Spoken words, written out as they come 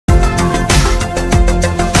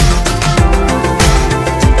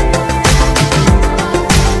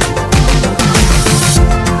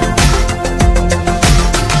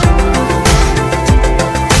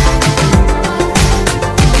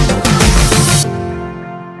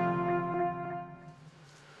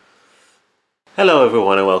Hello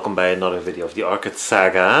everyone and welcome by another video of the Orchid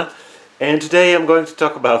saga. And today I'm going to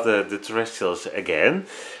talk about the terrestrials again,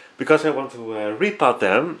 because I want to repot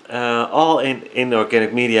them all in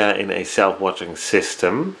organic media in a self-watering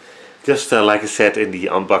system. Just like I said in the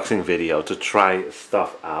unboxing video, to try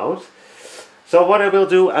stuff out. So what I will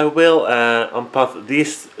do, I will unpot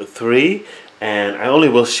these three, and I only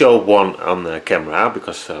will show one on the camera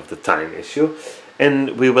because of the time issue.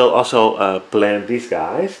 And we will also plant these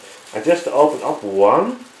guys. I just opened up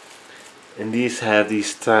one, and these have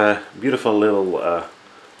these beautiful little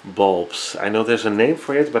bulbs. I know there's a name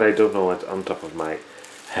for it, but I don't know it on top of my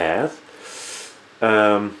head.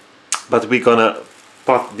 But we're gonna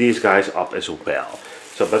pot these guys up as well.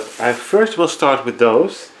 So, but I first will start with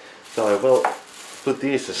those. So I will put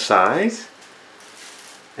these aside,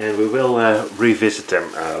 and we will revisit them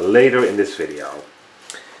later in this video.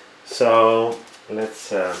 So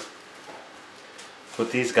let's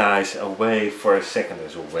put these guys away for a second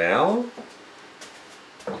as well,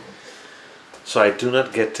 so I do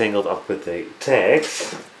not get tangled up with the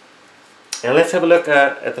tags. And let's have a look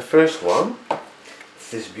at the first one. It's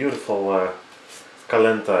this beautiful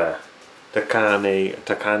Calenta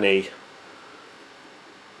Takane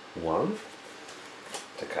 1.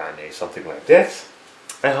 Takane, something like that.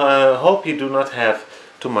 I hope you do not have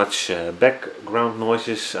too much background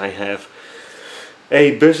noises. I have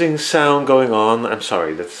a buzzing sound going on. I'm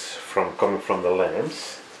sorry, that's coming from the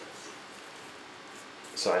lamps.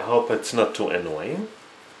 So I hope it's not too annoying.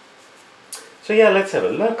 So yeah, let's have a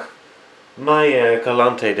look. My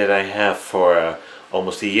Calante that I have for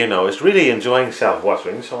almost a year now is really enjoying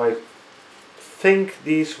self-watering, so I think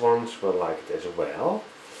these ones will like it as well.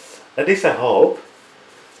 At least I hope.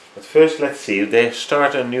 But first let's see, they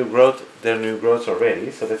start a new growth, their new growth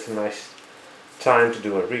already, so that's a nice time to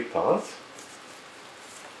do a repot.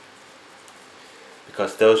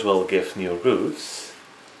 Because those will give new roots.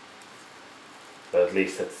 But at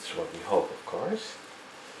least that's what we hope, of course.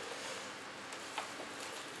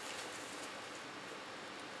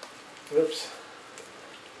 Oops.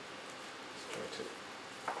 Let's try to...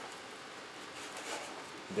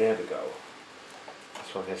 There we go.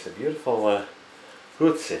 This one has a beautiful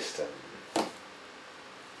root system.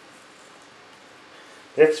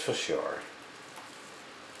 That's for sure.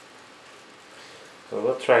 So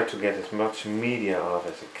we'll try to get as much media off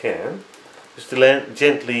as I can. Just to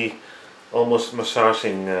gently, almost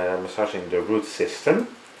massaging the root system.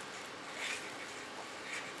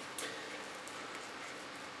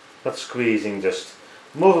 Not squeezing, just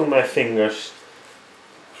moving my fingers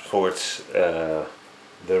towards the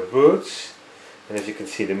roots. And as you can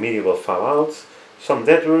see, the media will fall out. Some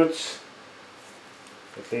dead roots,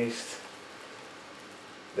 at least.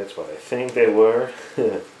 That's what I think they were.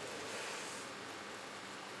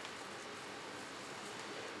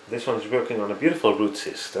 This one is working on a beautiful root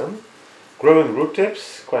system. Growing root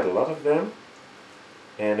tips, quite a lot of them.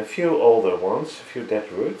 And a few older ones, a few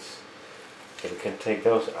dead roots. So we can take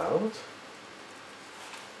those out.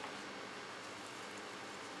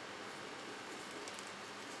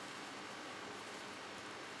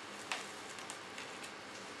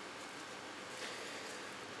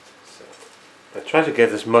 So I try to get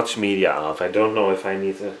as much media off. I don't know if I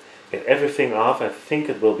need to get everything off. I think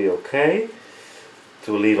it will be okay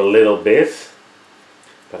to leave a little bit,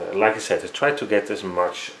 but like I said, I try to get as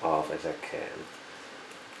much off as I can,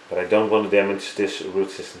 but I don't want to damage this root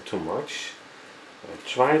system too much. I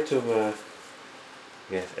try to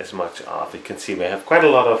get as much off. You can see we have quite a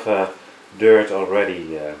lot of dirt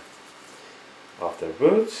already off the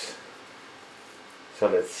roots. So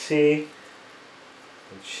let's see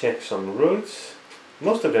and check some roots.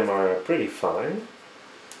 Most of them are pretty fine.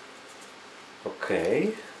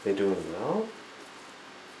 Okay, they're doing well.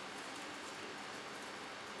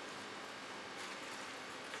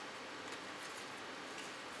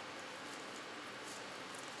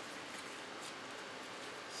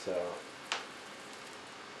 So,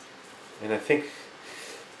 and I think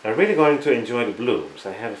I'm really going to enjoy the blooms.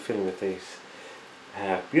 I have a feeling that these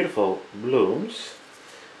have beautiful blooms,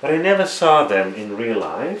 but I never saw them in real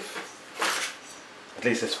life, at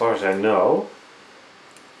least as far as I know.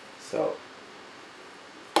 So,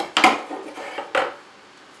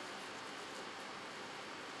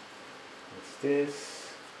 what's this?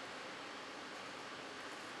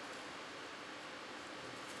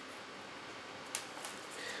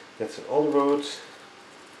 That's an old road.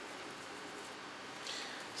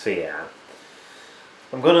 So yeah,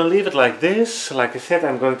 I'm gonna leave it like this. Like I said,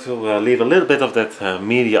 I'm going to leave a little bit of that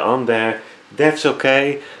media on there. That's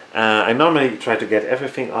okay. I normally try to get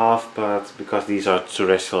everything off, but because these are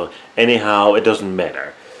terrestrial anyhow, it doesn't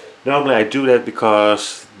matter. Normally I do that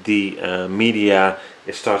because the media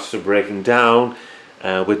it starts to breaking down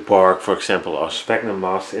with bark, for example, or sphagnum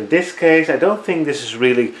moss. In this case I don't think this is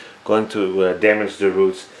really going to damage the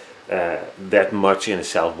roots that much in a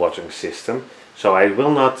self-watering system. So I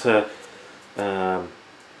will not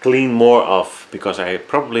clean more off, because I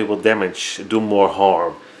probably will do more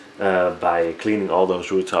harm by cleaning all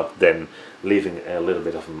those roots up than leaving a little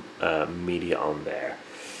bit of media on there.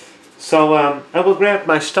 So I will grab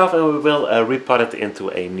my stuff and we will repot it into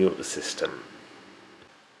a new system.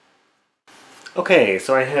 Okay,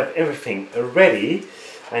 so I have everything ready.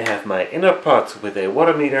 I have my inner pot with a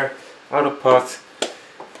water meter, outer pot.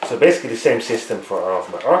 So basically the same system for all of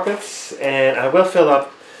my orchids, and I will fill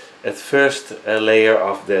up at first a layer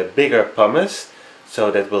of the bigger pumice, so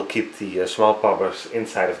that will keep the small pumice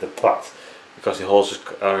inside of the pot, because the holes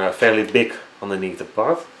are fairly big underneath the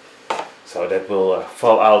pot, so that will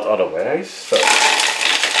fall out otherwise.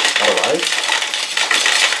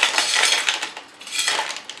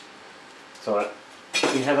 So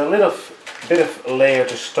we have a little bit of a layer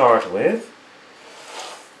to start with,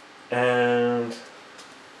 and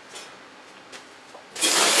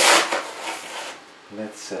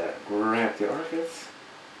let's grab the orchid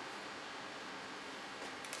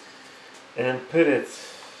and put it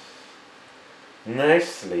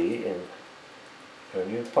nicely in a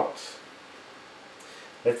new pot.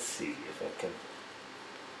 Let's see if I can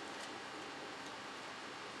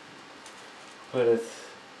put it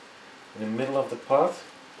in the middle of the pot.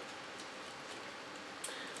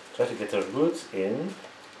 Try to get the roots in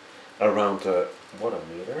around the water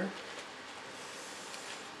meter.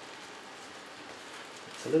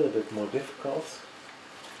 It's a little bit more difficult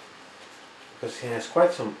because he has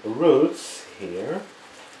quite some roots here,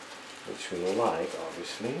 which we like,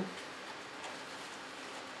 obviously.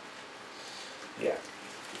 Yeah,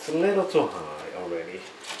 it's a little too high already.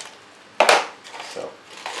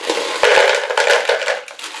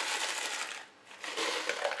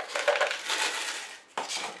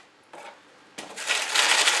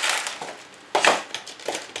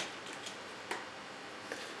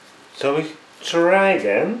 So we try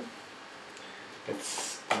again.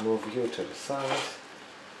 Let's move you to the side.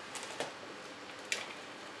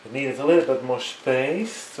 We needed a little bit more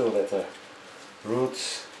space so that the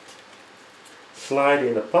roots slide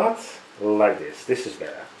in the pot like this. This is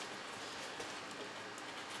better.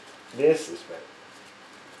 This is better.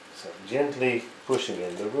 So gently pushing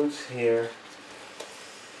in the roots here.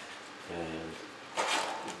 And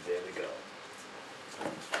there we go.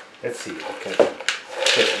 Let's see if I can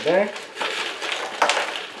put it back.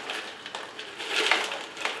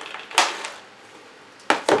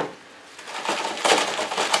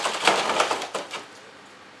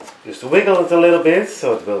 Just wiggle it a little bit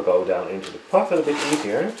so it will go down into the pot a little bit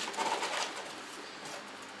easier.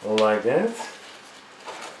 Like that.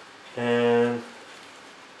 And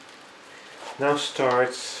now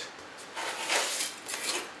starts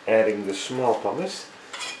adding the small pumice.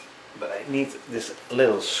 But I need this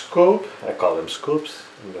little scoop. I call them scoops.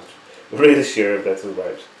 I'm not really sure if that's the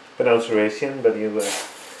right pronunciation, but you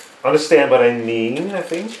understand what I mean, I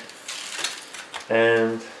think.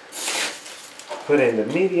 And put in the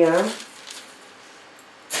media.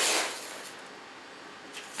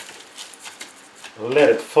 Let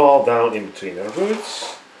it fall down in between the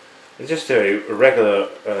roots. It's just a regular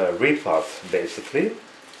repot, basically.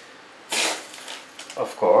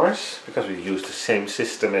 Of course, because we use the same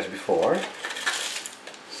system as before.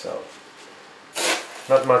 So,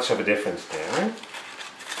 not much of a difference there.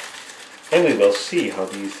 And we will see how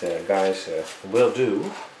these guys will do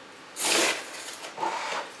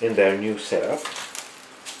in their new setup.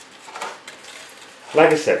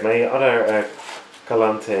 Like I said, my other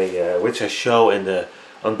Calanthe, which I show in the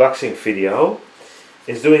unboxing video,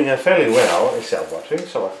 is doing fairly well in self-watering.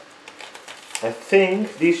 So I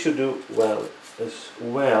think these should do well as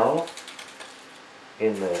well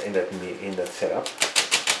in that setup.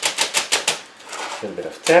 A little bit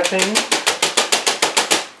of tapping,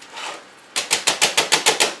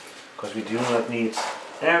 because we do not need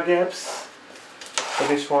air gaps for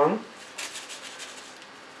this one,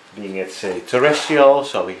 being it's a terrestrial,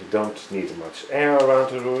 so we don't need much air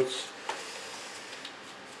around the roots.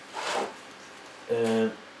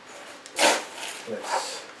 And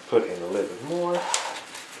let's put in a little bit more.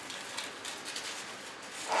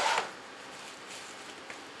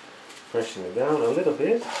 Pressing it down a little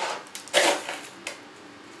bit.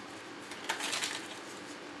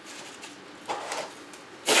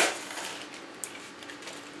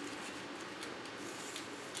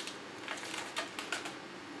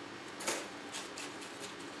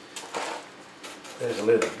 There's a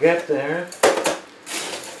little gap there.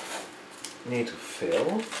 need to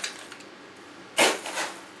fill.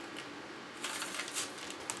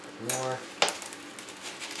 More.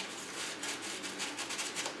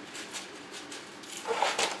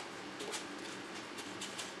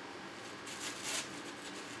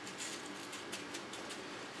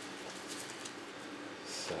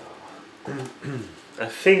 So I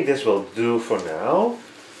think this will do for now.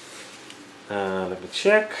 Let me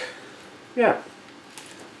check. Yeah,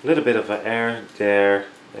 a little bit of air there,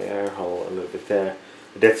 the air hole a little bit there.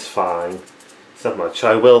 That's fine. It's not much.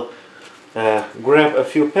 So I will grab a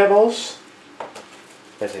few pebbles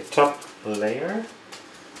as a top layer,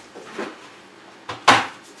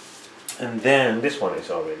 and then this one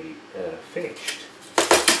is already finished.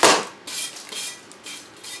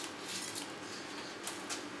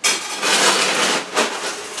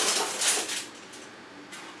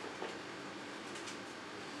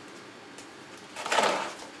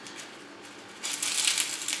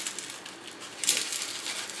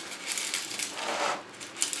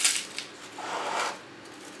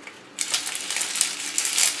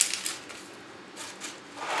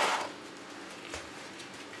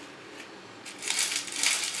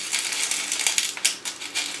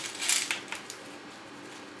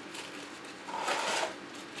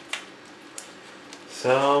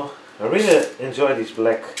 So I really enjoy these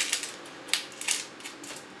black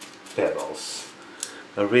pebbles.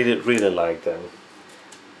 I really like them.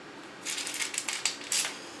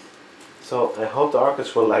 So I hope the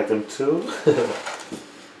orchids will like them too.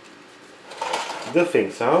 Do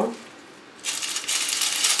think so.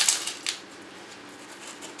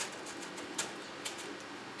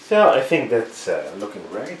 So I think that's looking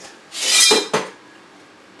great.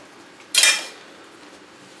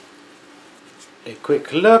 A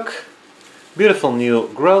quick look. Beautiful new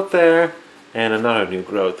growth there, and another new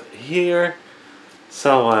growth here.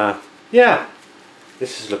 So yeah,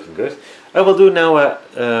 this is looking good. I will do now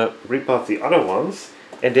repot the other ones,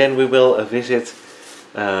 and then we will visit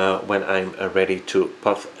when I'm ready to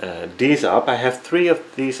pot these up. I have 3 of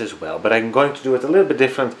these as well, but I'm going to do it a little bit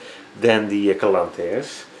different than the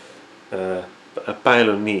Calantheas. A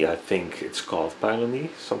Pylony, I think it's called, Pylony,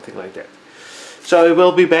 something like that. So I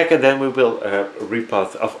will be back, and then we will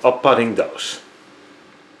repot of potting those.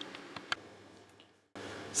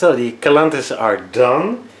 So the Calantheas are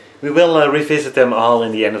done. We will revisit them all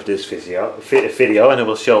in the end of this video, and I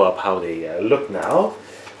will show up how they look now.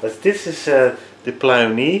 But this is the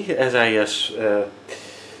Pylony, as I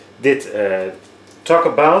did talk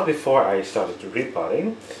about before I started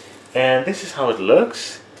repotting. And this is how it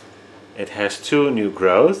looks. It has 2 new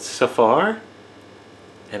growths so far.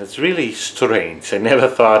 And it's really strange. I never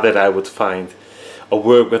thought that I would find or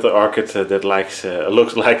work with an orchid that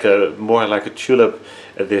looks like more like a tulip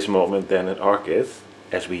at this moment than an orchid,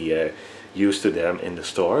 as we used to them in the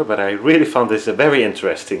store. But I really found this very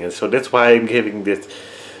interesting, and so that's why I'm giving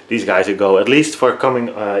these guys a go, at least for coming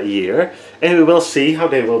year. And we will see how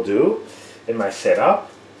they will do in my setup.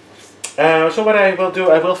 So what I will do,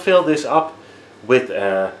 I will fill this up with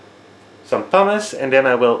some pumice, and then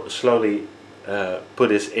I will slowly put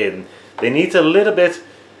this in. They need a little bit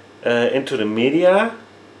into the media,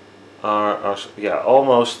 are yeah,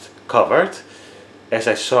 almost covered, as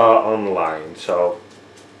I saw online. So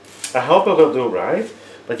I hope I will do right.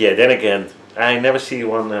 But yeah, then again, I never see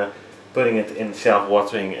one putting it in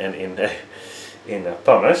self-watering and in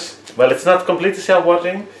pumice. Well, it's not completely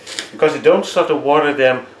self-watering, because you don't start to water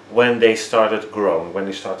them when they started growing, when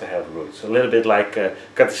they start to have roots. A little bit like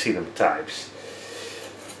Catasetum types,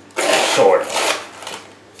 sort of.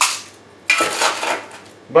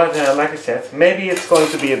 But like I said, maybe it's going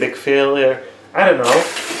to be a big failure. I don't know.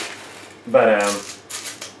 But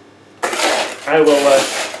I will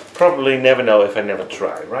probably never know if I never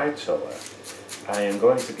try, right? So I am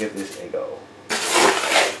going to give this a go.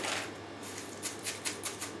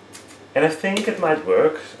 And I think it might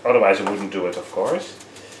work, otherwise I wouldn't do it, of course.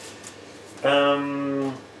 Let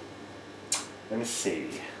me see.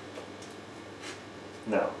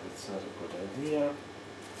 No, it's not a good idea.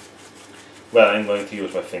 Well, I'm going to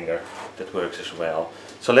use my finger. That works as well.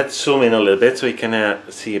 So let's zoom in a little bit so you can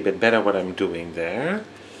see a bit better what I'm doing there.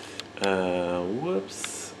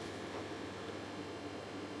 Whoops.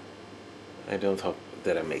 I don't hope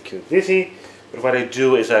that I make you dizzy. But what I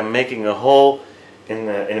do is I'm making a hole in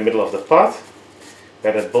the middle of the pot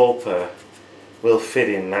where the bulb will fit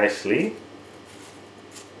in nicely.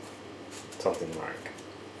 Something like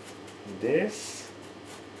this.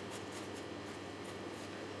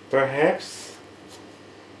 Perhaps.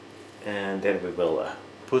 And then we will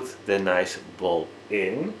put the nice bulb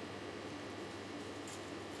in.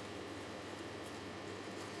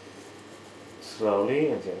 Slowly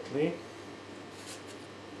and gently.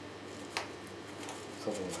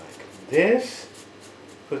 something like this.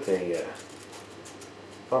 Put a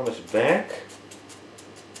pumice back.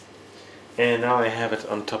 And now I have it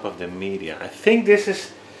on top of the media. I think this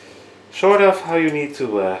is sort of how you need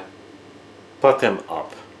to pot them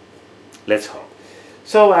up. Let's hope.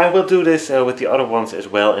 So I will do this with the other ones as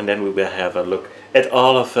well, and then we will have a look at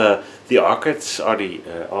all of the orchids, or the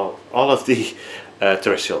all of the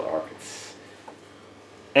terrestrial orchids.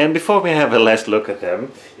 And before we have a last look at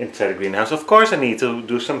them inside the greenhouse, of course I need to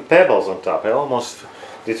do some pebbles on top. I almost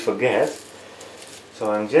did forget.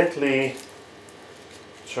 So I'm gently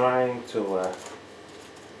trying to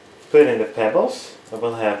put in the pebbles. I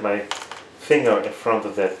will have my finger in front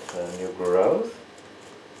of that new growth.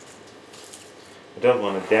 I don't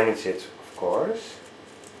want to damage it, of course.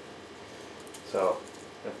 So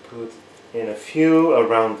I put in a few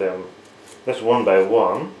around them, just one by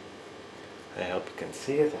one. I hope you can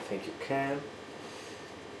see it. I think you can.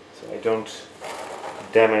 So I don't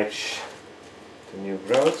damage the new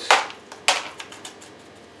growths.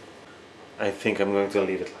 I think I'm going to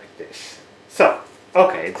leave it like this. So,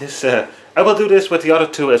 okay, this I will do this with the other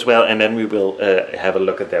two as well, and then we will have a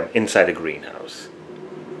look at them inside the greenhouse.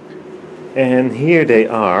 And here they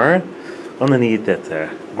are, underneath that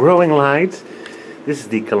growing light. This is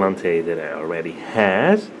the calanthe that I already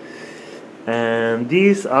had. And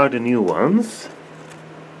these are the new ones.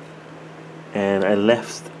 And I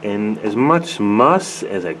left in as much moss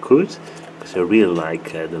as I could, because I really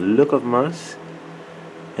like the look of moss.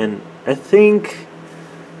 And I think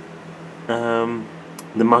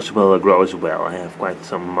the moss will grow as well. I have quite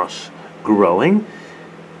some moss growing.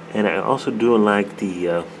 And I also do like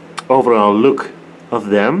the overall look of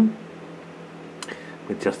them,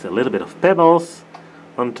 with just a little bit of pebbles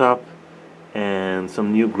on top and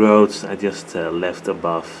some new growths I just left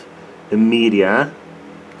above the media,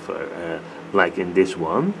 for like in this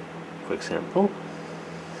one, for example.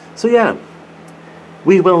 So yeah,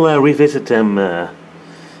 we will revisit them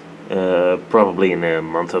probably in a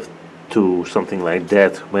month or two, something like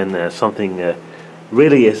that, when something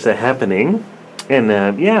really is happening.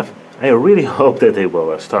 And yeah, I really hope that they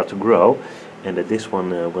will start to grow, and that this one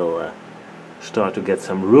will start to get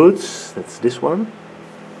some roots. That's this one.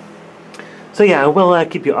 So yeah, I will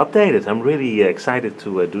keep you updated. I'm really excited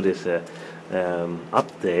to do this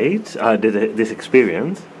update, this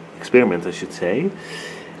experiment I should say.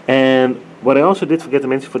 And what I also did forget to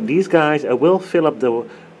mention, for these guys I will fill up the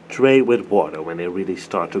tray with water when they really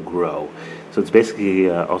start to grow. So it's basically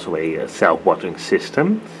also a self-watering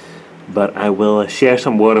system. But I will share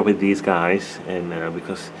some water with these guys, and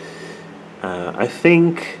because I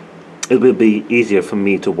think it will be easier for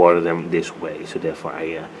me to water them this way, so therefore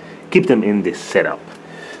I keep them in this setup.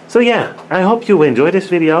 So yeah, I hope you enjoyed this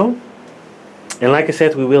video, and like I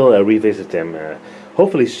said, we will revisit them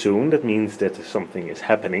hopefully soon. That means that something is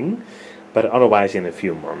happening, but otherwise in a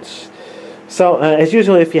few months. So as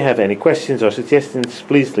usual, if you have any questions or suggestions,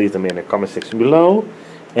 please leave them in the comment section below,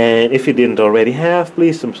 and if you didn't already have,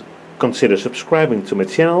 please consider subscribing to my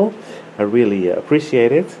channel. I really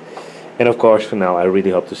appreciate it. And of course, for now, I really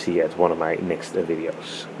hope to see you at one of my next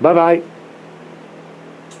videos. Bye bye!